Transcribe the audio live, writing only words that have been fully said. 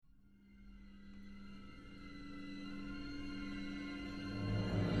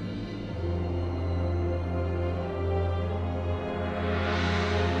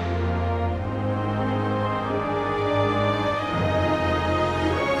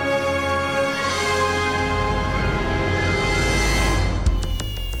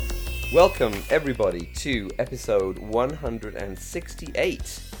Welcome, everybody, to episode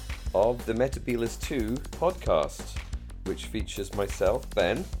 168 of the Metabolist 2 podcast, which features myself,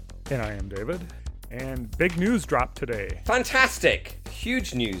 Ben. And I am David. And big news dropped today. Fantastic!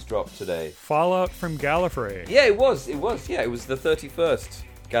 Huge news dropped today. Fallout from Gallifrey. Yeah, it was. Yeah, it was the 31st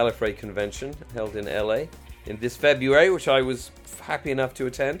Gallifrey convention held in LA in this February, which I was happy enough to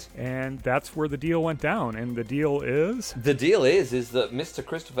attend. And that's where the deal went down. And the deal is? The deal is that Mr.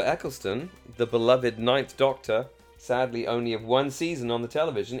 Christopher Eccleston, the beloved Ninth Doctor, sadly only of one season on the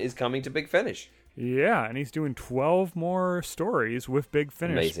television, is coming to Big Finish. Yeah, and he's doing 12 more stories with Big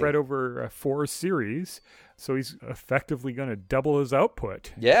Finish. Amazing. Spread over 4 series. So he's effectively going to double his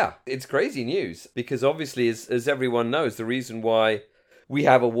output. Yeah, it's crazy news because obviously, as everyone knows, the reason why we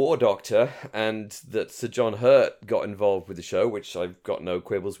have a War Doctor and that Sir John Hurt got involved with the show, which I've got no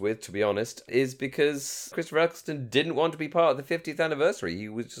quibbles with, to be honest, is because Christopher Eccleston didn't want to be part of the 50th anniversary. He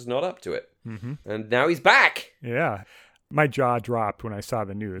was just not up to it. Mm-hmm. And now he's back. Yeah. My jaw dropped when I saw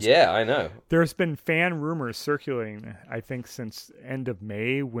the news. Yeah, I know. There's been fan rumors circulating, I think, since end of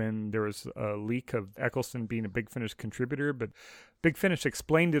May when there was a leak of Eccleston being a Big Finish contributor, but Big Finish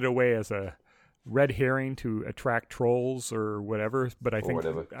explained it away as a red herring to attract trolls or whatever. But I think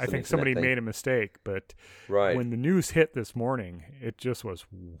somebody made a mistake. But when the news hit this morning, it just was,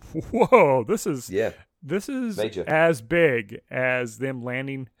 whoa! This is major. As big as them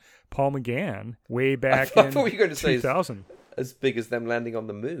landing Paul McGann way back in 2000. As big as them landing on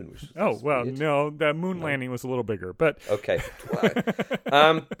the moon. Weird. No, the moon landing was a little bigger, but okay.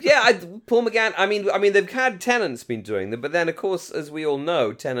 Paul McGann. I mean, they've had Tennant's been doing them, but then, of course, as we all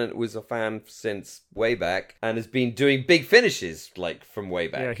know, Tennant was a fan since way back and has been doing big finishes like from way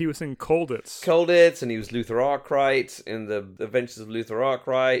back. Yeah, he was in Colditz, and he was Luther Arkwright in the Adventures of Luther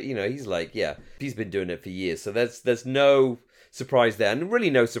Arkwright. You know, he's been doing it for years. So there's no surprise there, and really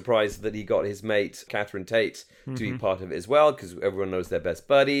no surprise that he got his mate Catherine Tate to be part of it as well, because everyone knows they're best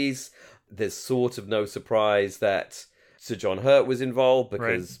buddies. There's sort of no surprise that Sir John Hurt was involved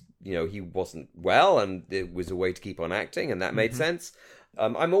because he wasn't well, and it was a way to keep on acting, and that made sense.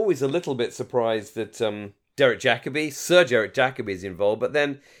 I'm always a little bit surprised that Sir Derek Jacobi is involved, but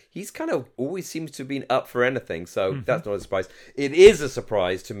then he's kind of always seems to have been up for anything, so that's not a surprise. It is a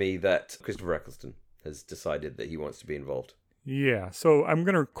surprise to me that Christopher Eccleston has decided that he wants to be involved. Yeah, so I'm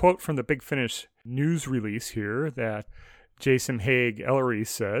going to quote from the Big Finish news release here that Jason Haig-Ellery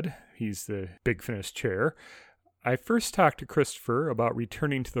said, he's the Big Finish chair, "I first talked to Christopher about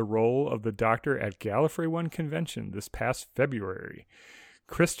returning to the role of the Doctor at Gallifrey 1 convention this past February.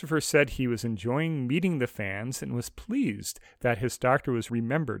 Christopher said he was enjoying meeting the fans and was pleased that his Doctor was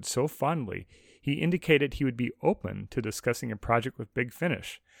remembered so fondly. He indicated he would be open to discussing a project with Big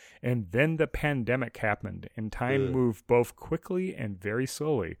Finish. And then the pandemic happened, and time moved both quickly and very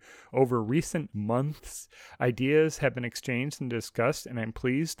slowly. Over recent months, ideas have been exchanged and discussed, and I'm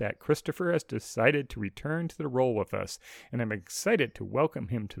pleased that Christopher has decided to return to the role with us, and I'm excited to welcome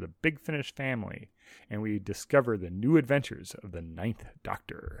him to the Big Finish family, and we discover the new adventures of the Ninth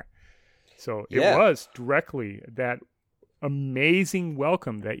Doctor." So it was directly that amazing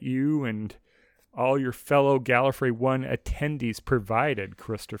welcome that you and all your fellow Gallifrey 1 attendees provided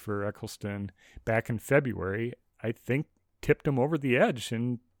Christopher Eccleston back in February, I think tipped him over the edge.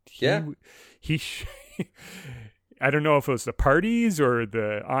 And he I don't know if it was the parties or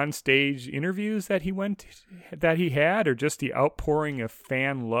the on-stage interviews that he had, or just the outpouring of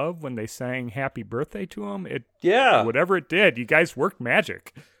fan love when they sang happy birthday to him. Whatever it did, you guys worked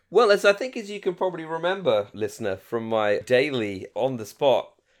magic. Well, as you can probably remember, listener, from my daily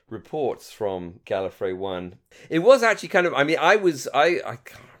on-the-spot reports from Gallifrey 1. It was actually kind of, I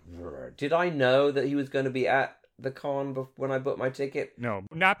can't remember. Did I know that he was going to be at the con when I booked my ticket? No,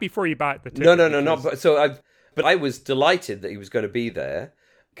 not before you bought the ticket. No. But I was delighted that he was going to be there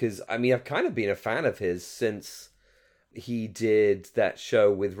because, I've kind of been a fan of his since he did that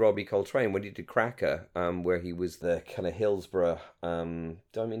show with Robbie Coltrane when he did Cracker, where he was the kind of Hillsborough,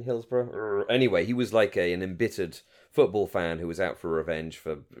 do I mean Hillsborough? Anyway, he was like an embittered football fan who was out for revenge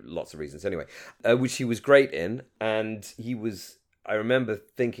for lots of reasons. Anyway, which he was great in. And I remember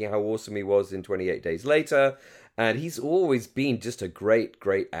thinking how awesome he was in 28 Days Later. And he's always been just a great,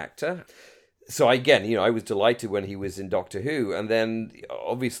 great actor. So again, I was delighted when he was in Doctor Who, and then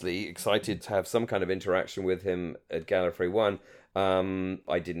obviously excited to have some kind of interaction with him at Gallifrey 1.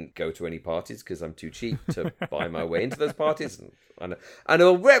 I didn't go to any parties because I'm too cheap to buy my way into those parties. And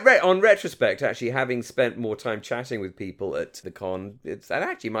on retrospect, actually, having spent more time chatting with people at the con, it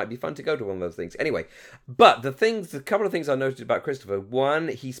actually might be fun to go to one of those things. Anyway, but the couple of things I noted about Christopher. One,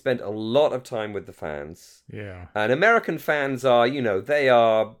 he spent a lot of time with the fans. Yeah. And American fans are, they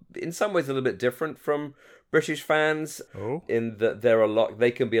are in some ways a little bit different from British fans. Oh. In that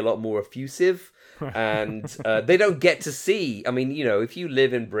they can be a lot more effusive. And they don't get to see. I mean, if you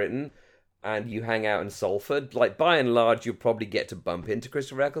live in Britain and you hang out in Salford, like by and large, you'll probably get to bump into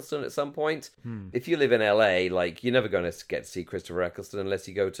Christopher Eccleston at some point. If you live in LA, like you're never going to get to see Christopher Eccleston unless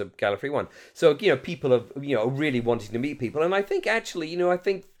you go to Gallifrey One. So people are really wanting to meet people, and I think actually, I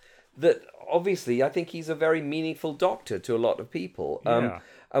think that obviously, I think he's a very meaningful Doctor to a lot of people. Yeah.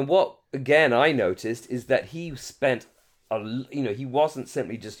 And what again I noticed is that he spent. He wasn't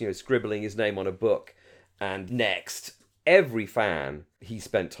simply just, scribbling his name on a book and next. Every fan he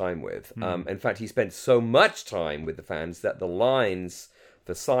spent time with. In fact, he spent so much time with the fans that the lines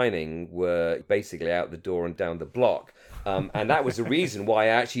for signing were basically out the door and down the block. And that was the reason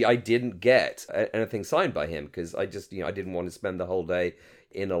why I didn't get anything signed by him, because I just, I didn't want to spend the whole day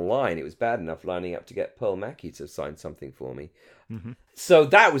in a line. It was bad enough lining up to get Pearl Mackie to sign something for me. Mm-hmm. So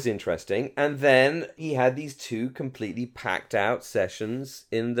that was interesting. And then he had these 2 completely packed out sessions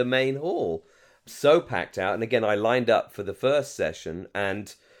in the main hall. So packed out. And again, I lined up for the first session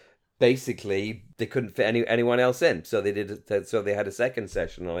and basically they couldn't fit anyone else in. So they had a second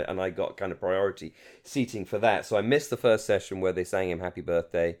session and I got kind of priority seating for that. So I missed the first session where they sang him happy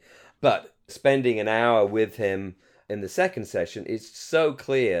birthday. But spending an hour with him in the second session, it's so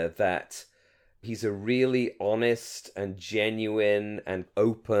clear that he's a really honest and genuine and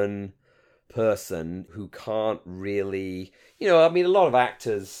open person who can't really, a lot of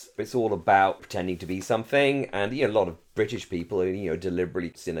actors, it's all about pretending to be something, and a lot of British people are,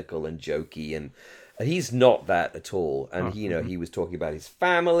 deliberately cynical and jokey, and he's not that at all. And he was talking about his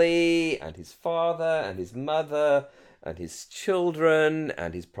family and his father and his mother and his children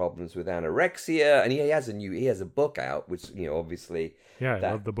and his problems with anorexia, and he has a book out, which obviously I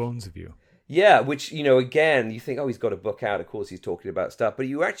love The Bones of You. Yeah, which, again, you think, he's got a book out, of course he's talking about stuff, but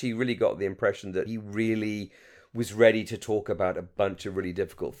you actually really got the impression that he really was ready to talk about a bunch of really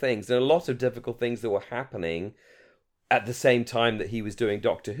difficult things, and a lot of difficult things that were happening at the same time that he was doing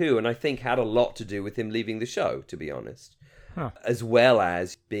Doctor Who, and I think had a lot to do with him leaving the show, to be honest. As well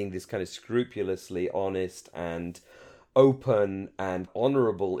as being this kind of scrupulously honest and open and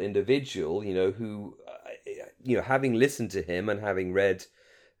honourable individual, who, having listened to him and having read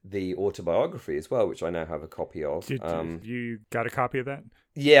the autobiography as well, which I now have a copy of. Did you got a copy of that?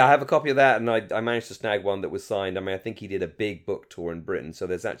 Yeah, I have a copy of that, and I managed to snag one that was signed. I mean, I think he did a big book tour in Britain, so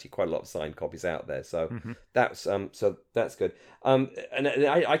there's actually quite a lot of signed copies out there. So that's good. And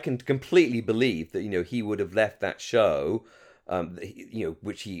I can completely believe that he would have left that show,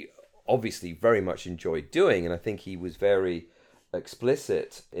 which he obviously very much enjoyed doing, and I think he was very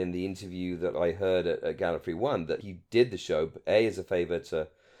explicit in the interview that I heard at Gallifrey One that he did the show A as a favour to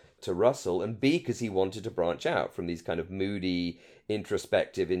Russell, and B because he wanted to branch out from these kind of moody,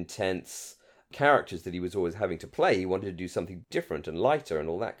 introspective, intense characters that he was always having to play. He wanted to do something different and lighter and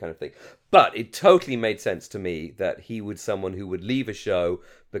all that kind of thing. But it totally made sense to me that he was someone who would leave a show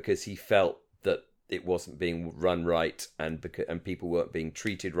because he felt that it wasn't being run right and people weren't being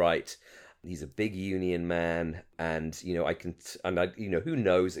treated right. He's a big union man, and who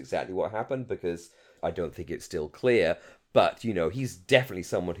knows exactly what happened, because I don't think it's still clear. But he's definitely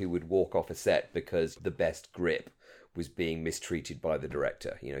someone who would walk off a set because the best grip was being mistreated by the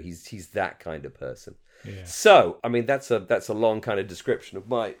director. He's that kind of person. Yeah. So I mean, that's a long kind of description of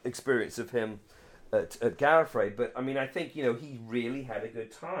my experience of him at Gallifrey. But I mean, I think he really had a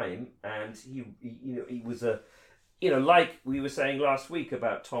good time, and he was a. Like we were saying last week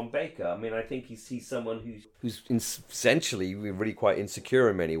about Tom Baker, I mean, I think he's someone who's essentially really quite insecure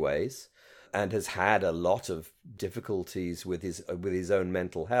in many ways, and has had a lot of difficulties with his own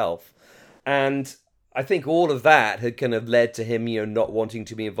mental health, and I think all of that had kind of led to him, not wanting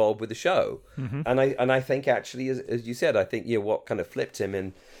to be involved with the show, and I think actually, as you said, I think what kind of flipped him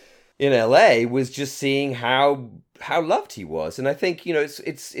in LA was just seeing how loved he was, and I think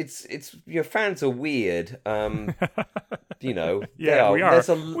it's fans are weird. Yeah, we are.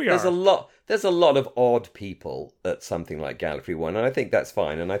 There's a lot of odd people at something like Gallifrey One, and I think that's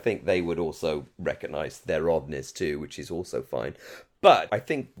fine, and I think they would also recognise their oddness too, which is also fine. But I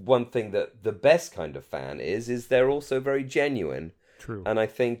think one thing that the best kind of fan is they're also very genuine. True. And I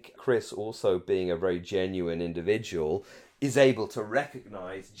think Chris, also being a very genuine individual, is able to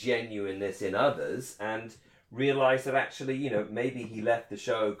recognise genuineness in others and realized that actually, maybe he left the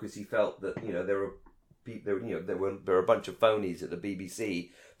show because he felt that, there were a bunch of phonies at the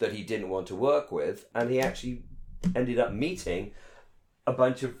BBC that he didn't want to work with, and he actually ended up meeting a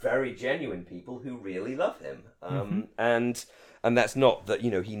bunch of very genuine people who really love him. And that's not that,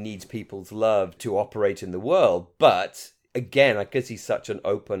 he needs people's love to operate in the world, but again, I guess he's such an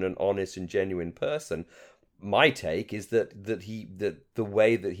open and honest and genuine person. My take is that the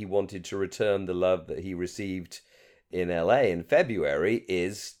way that he wanted to return the love that he received in LA in February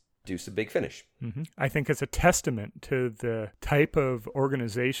is do some Big Finish. I think it's a testament to the type of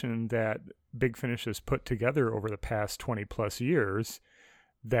organization that Big Finish has put together over the past 20 plus years,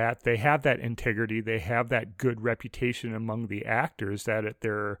 that they have that integrity, they have that good reputation among the actors, that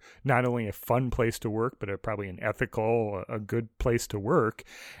they're not only a fun place to work, but probably an ethical, a good place to work,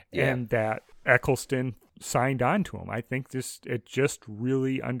 and that Eccleston signed on to him. I think it just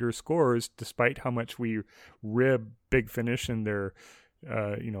really underscores, despite how much we rib Big Finish and their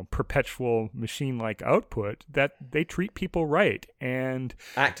perpetual machine-like output, that they treat people right, and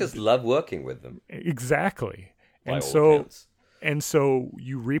actors love working with them. Exactly, by all accounts. And so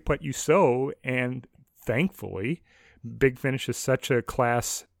you reap what you sow, and thankfully, Big Finish is such a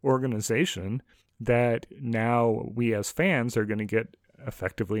class organization that now we as fans are going to get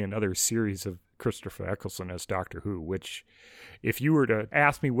effectively another series of Christopher Eccleston as Doctor Who, which, if you were to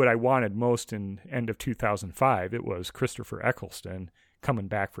ask me what I wanted most in end of 2005, it was Christopher Eccleston coming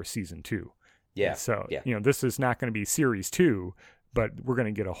back for season 2. Yeah. So, this is not going to be series 2, but we're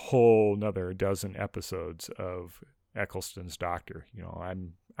going to get a whole another dozen episodes of Eccleston's Doctor.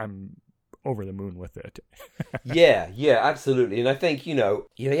 I'm over the moon with it. yeah, absolutely. And I think, he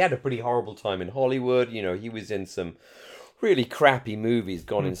had a pretty horrible time in Hollywood. He was in some really crappy movies,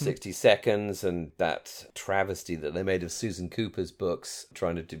 Gone in 60 Seconds, and that travesty that they made of Susan Cooper's books,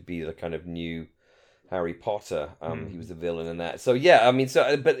 trying to be the kind of new Harry Potter. He was the villain in that. So,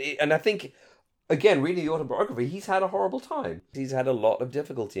 and I think, again, reading the autobiography, he's had a horrible time. He's had a lot of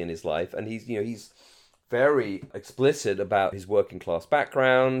difficulty in his life, and he's very explicit about his working class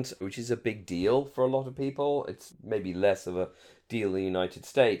background, which is a big deal for a lot of people. It's maybe less of a deal in the United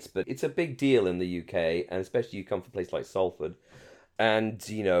States, but it's a big deal in the UK, and especially you come from a place like Salford, and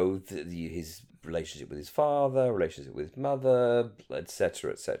his relationship with his father, relationship with his mother,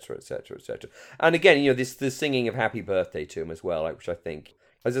 etc., etc., etc., etc. And again, this singing of Happy Birthday to him as well, which I think,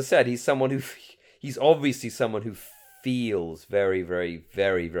 as I said, he's obviously someone who feels very, very,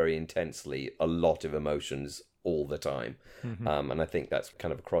 very, very intensely a lot of emotions all the time. And I think that's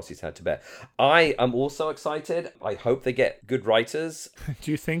kind of a cross he's had to bear. I am also excited. I hope they get good writers.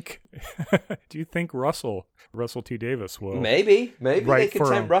 Do you think Russell T. Davis will? Maybe they could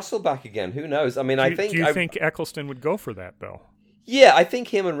tempt Russell back again. Who knows? I mean, do you think Eccleston would go for that, though? Yeah, I think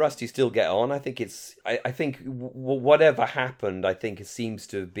him and Rusty still get on. I think I think whatever happened, I think it seems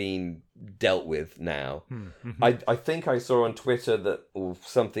to have been dealt with now. I think I saw on Twitter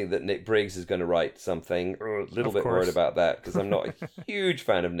that Nick Briggs is going to write something. A little bit worried about that, because I'm not a huge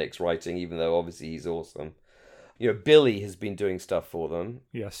fan of Nick's writing, even though obviously he's awesome. Billy has been doing stuff for them.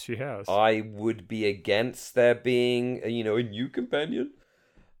 Yes, she has. I would be against there being a new companion,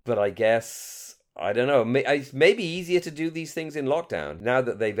 but I guess, I don't know. It's maybe easier to do these things in lockdown now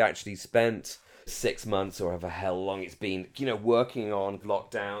that they've actually spent 6 months or however hell long it's been, working on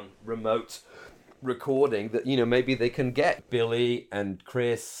lockdown remote recording. That maybe they can get Billy and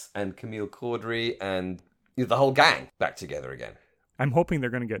Chris and Camille Caudry and the whole gang back together again. I'm hoping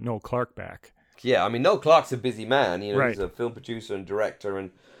they're going to get Noel Clarke back. Yeah, I mean, Noel Clarke's a busy man. Right. He's a film producer and director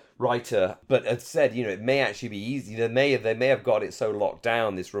and writer, but as said, it may actually be easy. They may have got it so locked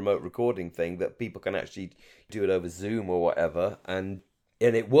down, this remote recording thing, that people can actually do it over Zoom or whatever, and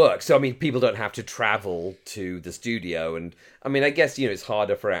it works. So I mean, people don't have to travel to the studio, and I mean, I guess it's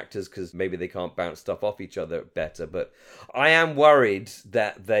harder for actors because maybe they can't bounce stuff off each other better. But I am worried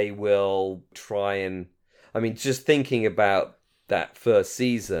that they will try and, I mean, just thinking about that first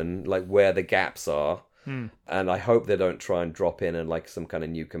season, like where the gaps are. And I hope they don't try and drop in and like some kind of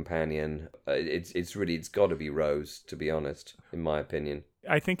new companion. It's got to be Rose, to be honest, in my opinion.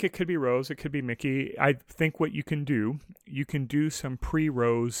 I think it could be Rose. It could be Mickey. I think what you can do some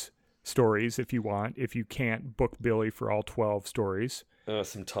pre-Rose stories if you want. If you can't book Billy for all 12 stories,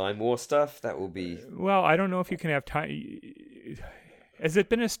 some Time War stuff that will be. Well, I don't know if you can have time. Has it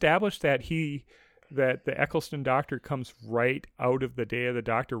been established that he that the Eccleston Doctor comes right out of the Day of the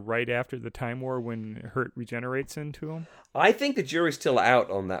Doctor, right after the Time War when Hurt regenerates into him? I think the jury's still out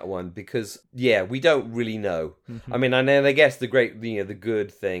on that one because, we don't really know. I mean, I guess the the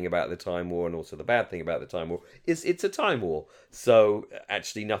good thing about the Time War and also the bad thing about the Time War is it's a time war. So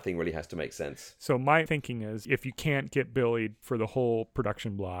actually nothing really has to make sense. So my thinking is if you can't get Billy for the whole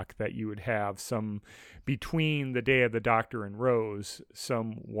production block, that you would have some, between the Day of the Doctor and Rose,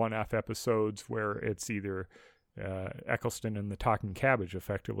 some one-off episodes where it's either Eccleston and the Talking Cabbage,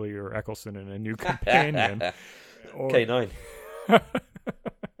 effectively, or Eccleston and a new companion. Or, K9.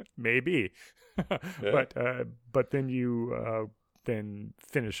 Maybe. But then you then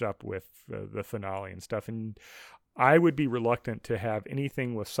finish up with the finale and stuff. And I would be reluctant to have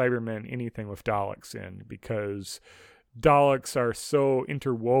anything with Cybermen, anything with Daleks in, because Daleks are so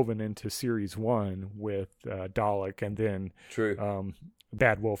interwoven into Series 1 with Dalek and then True.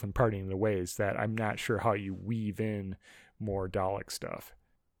 Bad Wolf and Parting the Ways that I'm not sure how you weave in more Dalek stuff.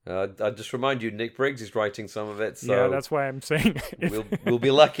 I'll just remind you, Nick Briggs is writing some of it. So yeah, that's why I'm saying we'll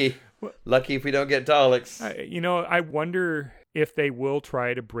be lucky. Lucky if we don't get Daleks. I wonder if they will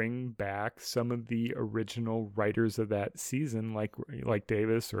try to bring back some of the original writers of that season, like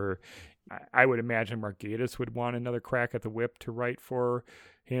Davis, or I would imagine Mark Gatiss would want another crack at the whip to write for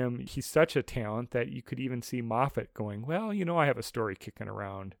him. He's such a talent that you could even see Moffat going, well, I have a story kicking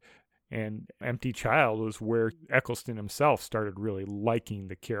around. And Empty Child was where Eccleston himself started really liking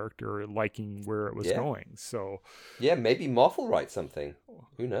the character, liking where it was going. So, yeah, maybe Moff will write something.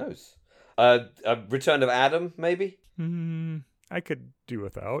 Who knows? A Return of Adam, maybe. I could do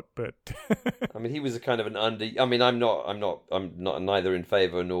without, but I mean, he was a kind of an under. I mean, I'm not neither in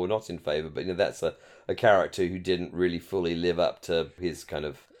favor nor not in favor, but that's a character who didn't really fully live up to his kind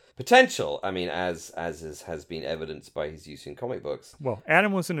of potential. I mean, as has been evidenced by his use in comic books. Well,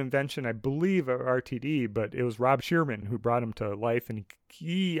 Adam was an invention, I believe, of RTD, but it was Rob Shearman who brought him to life, and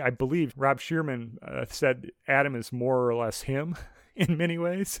I believe Rob Shearman said Adam is more or less him in many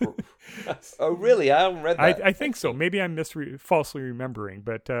ways. Oh, really? I haven't read that. I think so. Maybe I'm falsely remembering,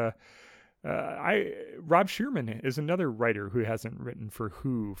 but Rob Shearman is another writer who hasn't written for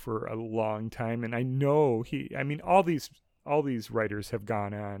Who for a long time, and I know all these writers have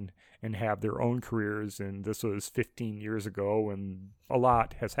gone on and have their own careers, and this was 15 years ago, and a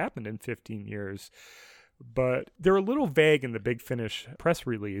lot has happened in 15 years. But they're a little vague in the Big Finish press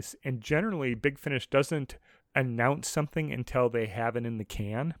release, and generally Big Finish doesn't announce something until they have it in the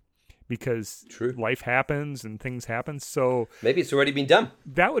can, because life happens and things happen. So maybe it's already been done.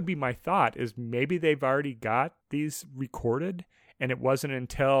 That would be my thought, is maybe they've already got these recorded, and it wasn't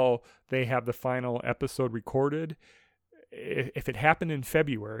until they have the final episode recorded. If it happened in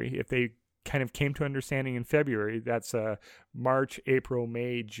February, if they kind of came to understanding in February, that's March, April,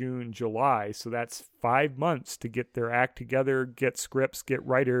 May, June, July. So that's 5 months to get their act together, get scripts, get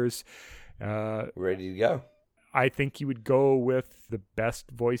writers. Ready to go. I think you would go with the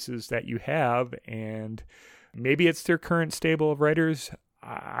best voices that you have, and maybe it's their current stable of writers.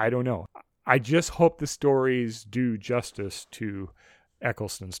 I don't know. I just hope the stories do justice to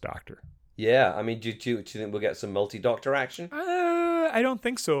Eccleston's Doctor. Yeah, I mean, do you think we'll get some multi-Doctor action? I don't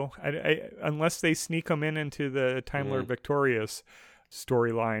think so. Unless they sneak them into the Time Lord Victorious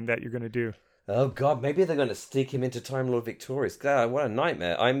storyline that you're going to do. Oh God, maybe they're going to sneak him into Time Lord Victorious. God, what a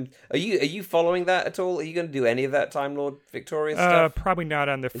nightmare! Are you following that at all? Are you going to do any of that Time Lord Victorious stuff? Probably not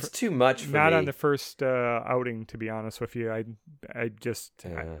on the. It's too much for not me. on the first outing, to be honest with you. I just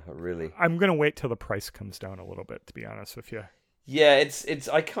really. I'm going to wait till the price comes down a little bit, to be honest with you. Yeah, it's.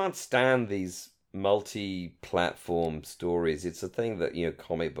 I can't stand these multi-platform stories. It's a thing that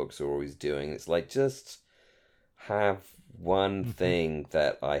comic books are always doing. It's like, just have one thing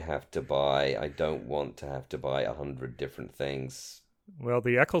that I have to buy. I don't want to have to buy 100 different things. Well,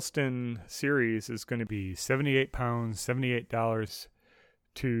 the Eccleston series is going to be £78, $78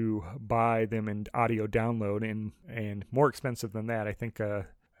 to buy them in audio download, and more expensive than that. I think I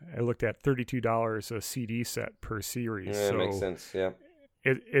looked at $32 a CD set per series. Yeah, so makes sense, yeah.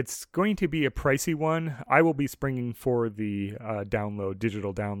 It's going to be a pricey one. I will be springing for the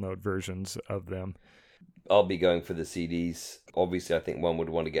digital download versions of them. I'll be going for the CDs. Obviously, I think one would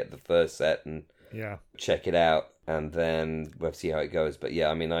want to get the first set and check it out, and then we'll see how it goes. But yeah,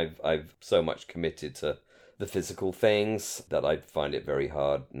 I mean, I've so much committed to the physical things, that I'd find it very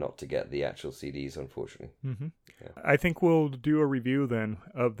hard not to get the actual CDs, unfortunately. Mm-hmm. Yeah. I think we'll do a review then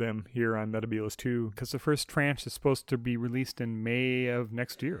of them here on Metabolus 2, because the first tranche is supposed to be released in May of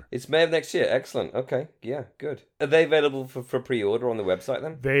next year. It's May of next year. Excellent. Okay. Yeah, good. Are they available for pre-order on the website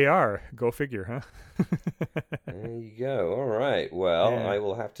then? They are. Go figure, huh? There you go. All right. Well, Yeah. I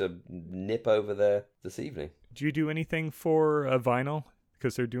will have to nip over there this evening. Do you do anything for a vinyl?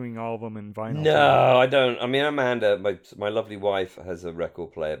 Because they're doing all of them in vinyl. No, I don't. I mean, Amanda, my lovely wife, has a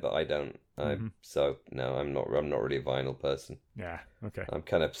record player, but I don't. So no, I'm not really a vinyl person. Yeah. Okay. I'm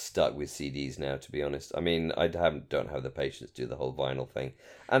kind of stuck with CDs now, to be honest. I mean, I don't have the patience to do the whole vinyl thing,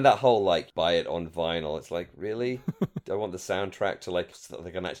 and that whole like buy it on vinyl. It's like, really? Do I want the soundtrack to like so that I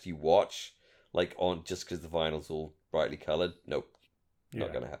can actually watch like on just because the vinyl's all brightly colored? Nope.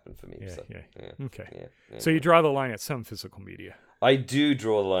 Not going to happen for me. Yeah, so, yeah. Okay. Yeah. So you draw the line at some physical media. I do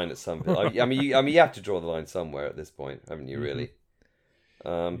draw the line at some. I mean, you have to draw the line somewhere at this point, haven't you? Really.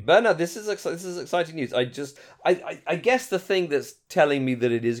 But no, this is exciting news. I guess the thing that's telling me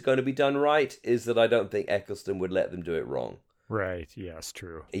that it is going to be done right is that I don't think Eccleston would let them do it wrong. Right. Yes.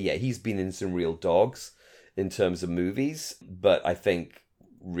 True. Yeah, he's been in some real dogs in terms of movies, but I think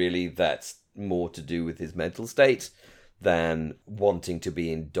really that's more to do with his mental state than wanting to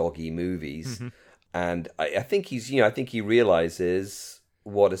be in doggy movies. Mm-hmm. And I think I think he realizes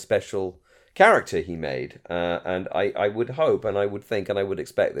what a special character he made. And I would hope, and I would think, and I would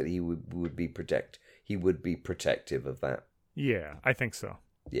expect that he would be protective of that. Yeah, I think so.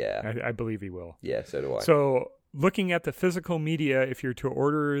 Yeah. I believe he will. Yeah, so do I. So looking at the physical media, if you're to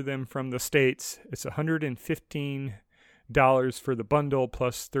order them from the States, it's $115 for the bundle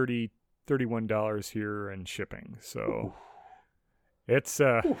plus $31 here and shipping. So it's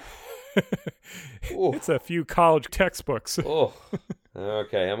it's a few college textbooks.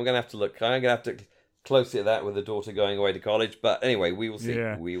 Okay. I'm gonna have to look. I'm gonna have to closely at that with the daughter going away to college. But anyway, we will see.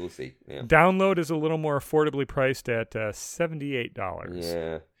 Yeah. We will see. Yeah. Download is a little more affordably priced at $78.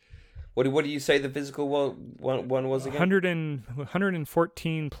 Yeah. What do you say the physical one was again?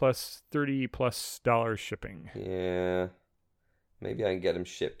 114 plus $30+ shipping. Yeah. Maybe I can get them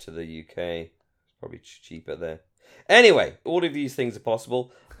shipped to the UK. It's probably cheaper there. Anyway, all of these things are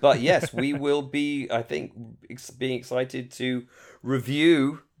possible. But yes, we will be, I think, being excited to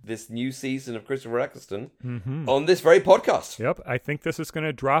review this new season of Christopher Eccleston on this very podcast. Yep, I think this is going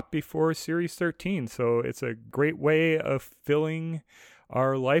to drop before Series 13, so it's a great way of filling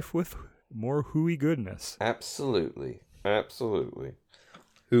our life with more hooey goodness. Absolutely.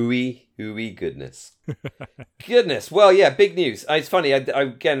 Hooey goodness. Goodness. Well, yeah, big news. It's funny, I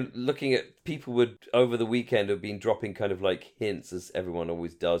again, looking at people over the weekend have been dropping kind of like hints, as everyone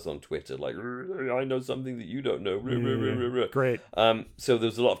always does on Twitter, like, I know something that you don't know. Great. So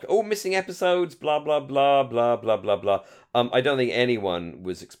there's a lot of, missing episodes, blah, blah, blah, blah, blah, blah, blah. I don't think anyone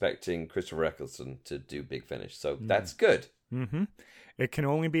was expecting Christopher Eccleston to do Big Finish, so that's good. Mm-hmm. It can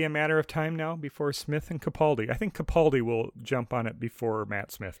only be a matter of time now before Smith and Capaldi. I think Capaldi will jump on it before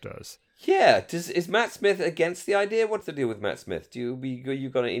Matt Smith does. Yeah. Is Matt Smith against the idea? What's the deal with Matt Smith? You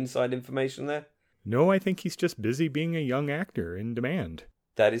got any inside information there? No, I think he's just busy being a young actor in demand.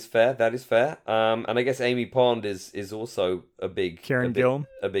 That is fair. And I guess Amy Pond is also a big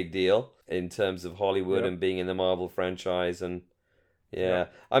deal in terms of Hollywood and being in the Marvel franchise and. Yeah,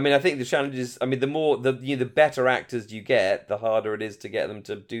 I mean, I think the challenge is, the better actors you get, the harder it is to get them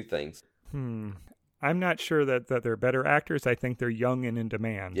to do things. I'm not sure that they're better actors. I think they're young and in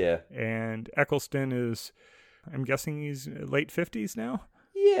demand. Yeah. And Eccleston is, I'm guessing he's late 50s now?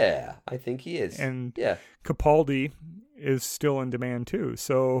 Yeah, I think he is. And Capaldi is still in demand too.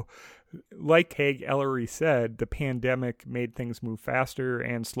 So, like Haig Ellery said, the pandemic made things move faster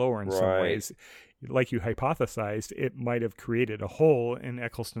and slower in some ways. Like you hypothesized, it might have created a hole in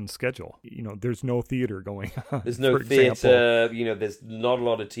Eccleston's schedule. There's no theater going on. There's no theater. There's not a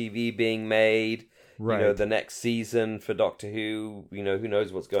lot of TV being made. Right. The next season for Doctor Who, who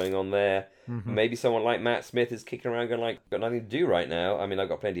knows what's going on there. Mm-hmm. Maybe someone like Matt Smith is kicking around going like, got nothing to do right now. I mean, I've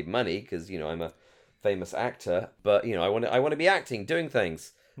got plenty of money because, I'm a famous actor. But, I want to be acting, doing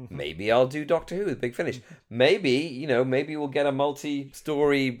things. Maybe I'll do Doctor Who with Big Finish. Maybe we'll get a multi-doctor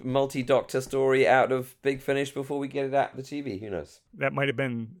story out of Big Finish before we get it out of the TV. Who knows? That might have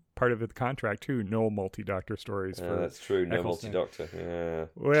been part of the contract too. No multi-doctor stories. That's true. No Eccleston. multi-doctor. Yeah.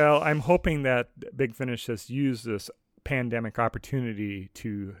 Well, I'm hoping that Big Finish has used this pandemic opportunity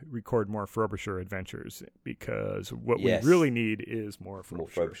to record more Frobisher adventures, because what we really need is more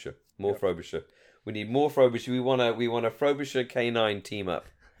Frobisher. More Frobisher. We need more Frobisher. We want a Frobisher K9 team up.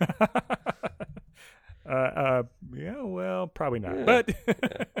 Well, probably not, but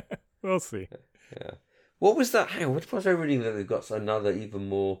we'll see. Yeah. What was that? Hang on, what was I reading that they've got another even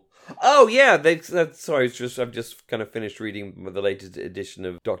more? Oh yeah, sorry, I've just kind of finished reading the latest edition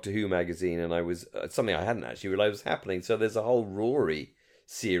of Doctor Who magazine, and I was something I hadn't actually realised was happening. So there's a whole Rory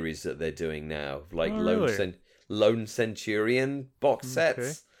series that they're doing now, like Lone Centurion box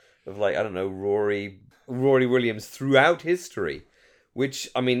sets of, like, I don't know, Rory Williams throughout history. Which,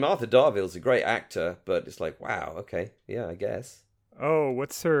 I mean, Martha Darville's a great actor, but it's like, wow, okay, yeah, I guess. Oh,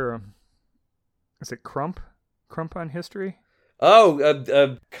 what's her? Is it Crump? Crump on History?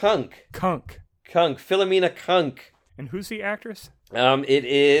 Oh, Kunk. Kunk. Philomena Kunk. And who's the actress? It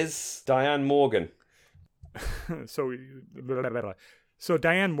is Diane Morgan. So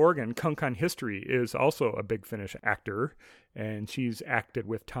Diane Morgan, Kunk on History, is also a Big Finish actor, and she's acted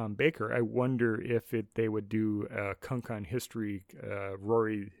with Tom Baker. I wonder if they would do Kunk on History,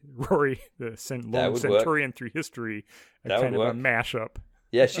 Rory, the Lone Centurion through history, kind of a mashup.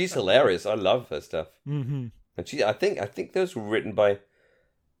 Yeah, she's hilarious. I love her stuff. Mm-hmm. And I think those were written by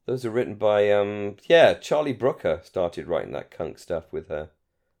Charlie Brooker started writing that Kunk stuff with her.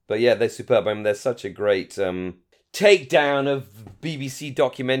 But yeah, they're superb. I mean, they're such a great takedown of BBC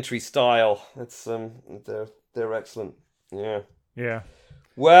documentary style. It's they're excellent. Yeah. Yeah.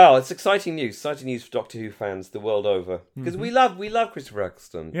 Well, it's exciting news for Doctor Who fans the world over, because we love Christopher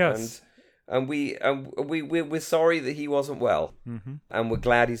Eccleston. Yes. And we're sorry that he wasn't well, and we're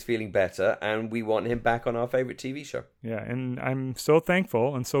glad he's feeling better, and we want him back on our favorite TV show. Yeah, and I'm so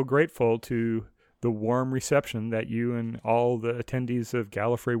thankful and so grateful to the warm reception that you and all the attendees of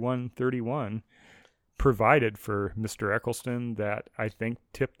Gallifrey 131 provided for Mr. Eccleston, that I think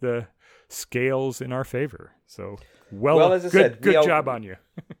tipped the scales in our favor. So, as I said, good job on you.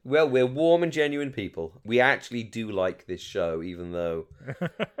 Well, we're warm and genuine people. We actually do like this show, even though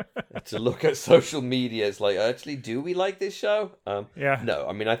to look at social media, it's like, actually, do we like this show? Yeah. No,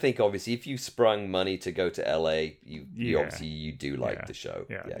 I mean, I think obviously if you sprung money to go to LA, you obviously you do like the show.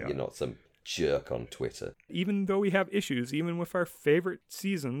 Yeah, you're not some jerk on Twitter. Even though we have issues, even with our favorite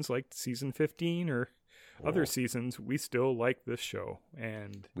seasons, like season 15 or other seasons, we still like this show,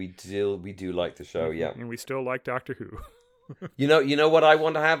 and we do like the show, yeah. And we still like Doctor Who. You know what I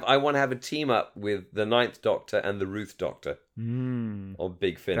want to have? I want to have a team up with the Ninth Doctor and the Ruth Doctor on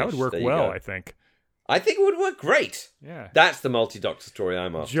Big Finish. That would work well, I think. I think it would work great. Yeah, that's the multi-Doctor story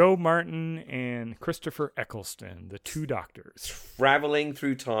I'm after. Joe Martin and Christopher Eccleston, the two Doctors, traveling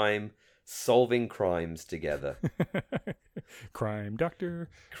through time, solving crimes together. Crime Doctor.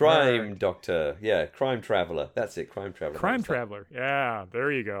 Yeah, Crime Traveller. That's it, Crime Traveller. Crime Traveller. Yeah,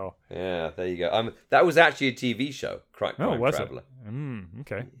 there you go. Yeah, there you go. That was actually a TV show, Crime Traveller.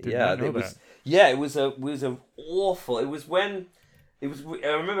 Okay. It was. Yeah, it was a awful. It was when. I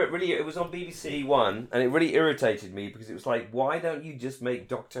remember it was on BBC One, and it really irritated me because it was like, why don't you just make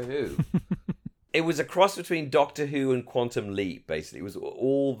Doctor Who? It was a cross between Doctor Who and Quantum Leap, basically. It was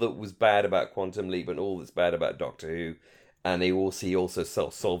all that was bad about Quantum Leap and all that's bad about Doctor Who. And he also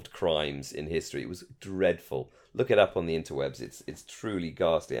solved crimes in history. It was dreadful. Look it up on the interwebs. It's truly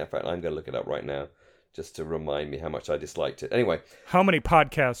ghastly. In fact, I'm going to look it up right now just to remind me how much I disliked it. Anyway. How many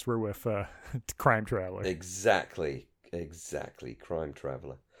podcasts were with Crime Traveller? Exactly. Crime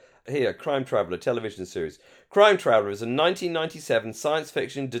Traveller. Here, Crime Traveller television series. Crime Traveller is a 1997 science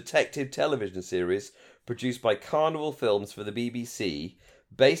fiction detective television series produced by Carnival Films for the BBC,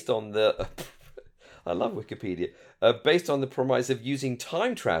 based on the... I love Wikipedia. Based on the premise of using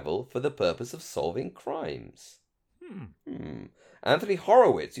time travel for the purpose of solving crimes. Anthony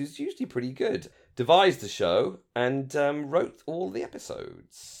Horowitz, who's usually pretty good, devised the show and wrote all the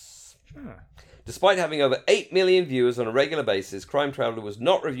episodes. Despite having over 8 million viewers on a regular basis, Crime Traveller was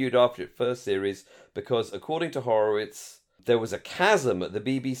not reviewed after its first series because, according to Horowitz, there was a chasm at the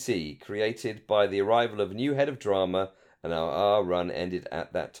BBC created by the arrival of a new head of drama, and our run ended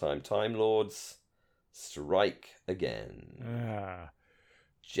at that time. Time Lords strike again.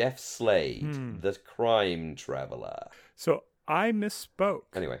 Jeff Slade, the Crime Traveller. So I misspoke.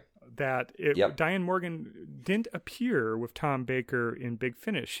 Anyway. That Diane Morgan didn't appear with Tom Baker in Big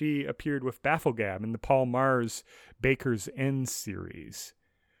Finish. She appeared with Bafflegab in the Paul Mars Baker's End series.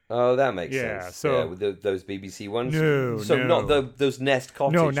 Oh, that makes sense. So with those BBC ones. Not those Nest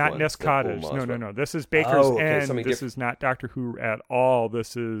Cottage. No, not Nest Cottage. No. This is Baker's End. This is not Doctor Who at all.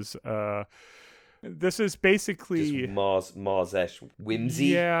 This is basically just Mars-esh whimsy.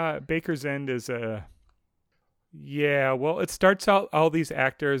 Yeah, Baker's End is a. Yeah, well, it starts out all these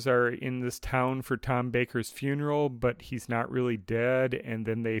actors are in this town for Tom Baker's funeral, but he's not really dead, and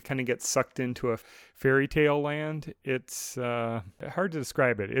then they kind of get sucked into a fairy tale land. It's hard to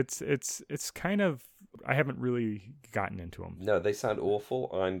describe it. It's kind of, I haven't really gotten into them. No, they sound awful.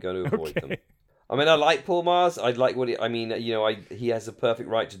 I'm going to avoid them. I mean, I like Paul Mars. I like what he has a perfect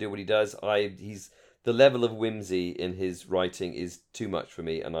right to do what he does. The level of whimsy in his writing is too much for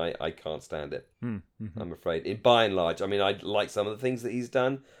me, and I can't stand it. Mm-hmm. I'm afraid. By and large, I mean, I like some of the things that he's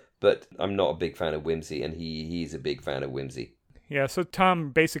done, but I'm not a big fan of whimsy, and he's a big fan of whimsy. Yeah, so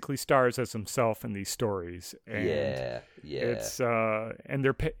Tom basically stars as himself in these stories, and yeah. It's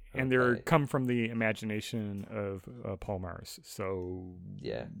they're come from the imagination of Paul Mars. So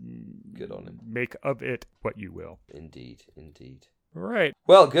yeah, good on him. Make of it what you will. Indeed. All right.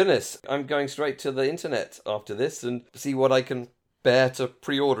 Well, goodness, I'm going straight to the internet after this and see what I can bear to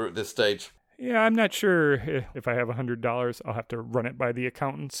pre-order at this stage. Yeah, I'm not sure if I have $100. I'll have to run it by the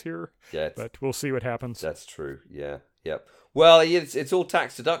accountants here. Yeah, but we'll see what happens. That's true. Yeah. Yep. Well, it's all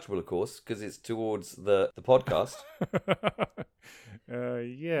tax deductible, of course, because it's towards the podcast.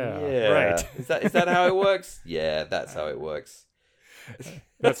 Yeah. Right. Is that how it works? Yeah, that's how it works.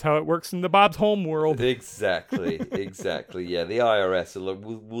 That's how it works in the Bob's Home world. Exactly. Yeah, the IRS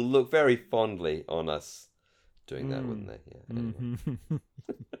will look very fondly on us doing that, wouldn't they? Yeah. Anyway.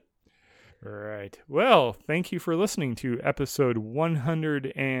 Right. Well, thank you for listening to episode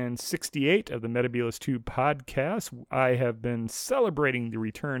 168 of the Metabolist 2 podcast. I have been celebrating the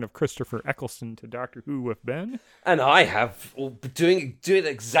return of Christopher Eccleston to Doctor Who with Ben. And I have doing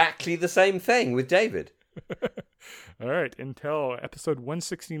exactly the same thing with David. All right. Until episode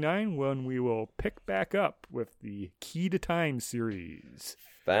 169, when we will pick back up with the Key to Time series.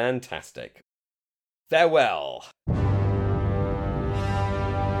 Fantastic. Farewell.